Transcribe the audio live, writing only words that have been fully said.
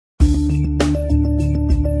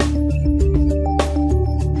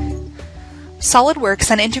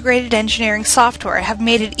SolidWorks and integrated engineering software have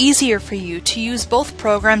made it easier for you to use both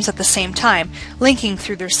programs at the same time, linking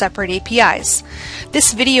through their separate APIs.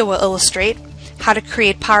 This video will illustrate how to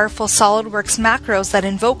create powerful SolidWorks macros that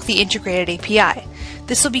invoke the integrated API.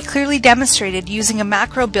 This will be clearly demonstrated using a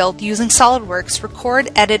macro built using SolidWorks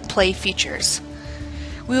Record, Edit, Play features.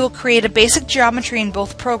 We will create a basic geometry in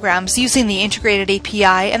both programs using the integrated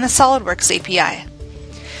API and the SolidWorks API.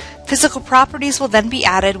 Physical properties will then be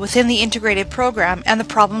added within the integrated program and the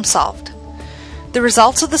problem solved. The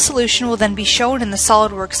results of the solution will then be shown in the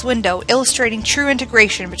SolidWorks window, illustrating true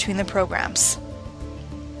integration between the programs.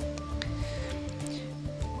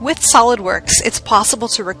 With SolidWorks, it's possible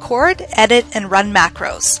to record, edit, and run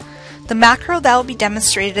macros. The macro that will be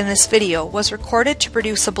demonstrated in this video was recorded to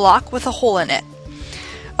produce a block with a hole in it.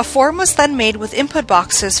 A form was then made with input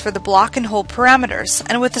boxes for the block and hole parameters,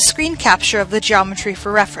 and with a screen capture of the geometry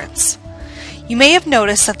for reference. You may have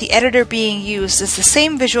noticed that the editor being used is the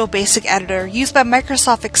same Visual Basic editor used by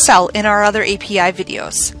Microsoft Excel in our other API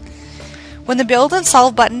videos. When the Build and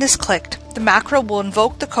Solve button is clicked, the macro will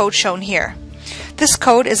invoke the code shown here. This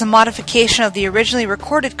code is a modification of the originally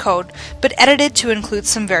recorded code, but edited to include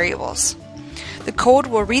some variables. The code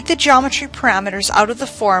will read the geometry parameters out of the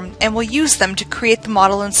form and will use them to create the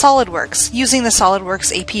model in SolidWorks using the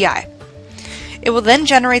SolidWorks API. It will then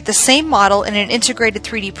generate the same model in an integrated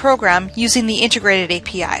 3D program using the integrated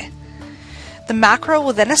API. The macro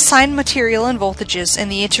will then assign material and voltages in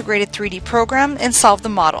the integrated 3D program and solve the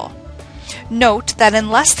model. Note that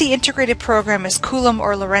unless the integrated program is Coulomb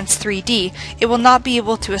or Lorentz 3D, it will not be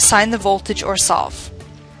able to assign the voltage or solve.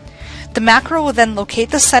 The macro will then locate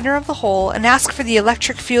the center of the hole and ask for the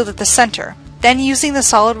electric field at the center. Then, using the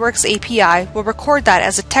SolidWorks API, we'll record that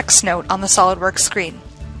as a text note on the SolidWorks screen.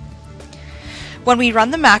 When we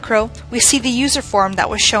run the macro, we see the user form that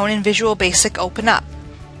was shown in Visual Basic open up.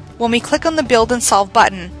 When we click on the Build and Solve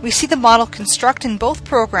button, we see the model construct in both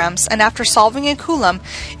programs, and after solving in Coulomb,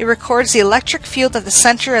 it records the electric field at the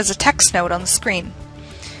center as a text note on the screen.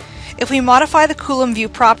 If we modify the Coulomb view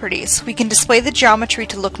properties, we can display the geometry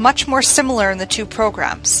to look much more similar in the two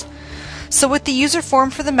programs. So with the user form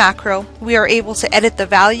for the macro, we are able to edit the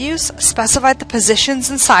values, specify the positions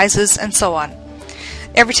and sizes, and so on.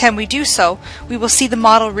 Every time we do so, we will see the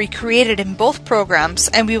model recreated in both programs,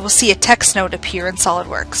 and we will see a text note appear in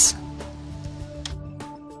SolidWorks.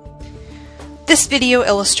 This video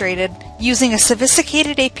illustrated using a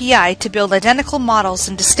sophisticated API to build identical models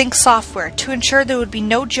in distinct software to ensure there would be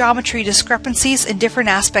no geometry discrepancies in different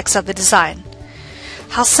aspects of the design.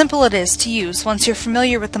 How simple it is to use once you're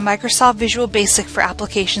familiar with the Microsoft Visual Basic for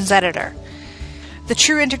Applications Editor. The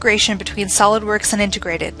true integration between SolidWorks and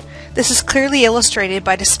Integrated. This is clearly illustrated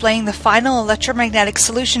by displaying the final electromagnetic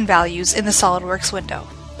solution values in the SolidWorks window.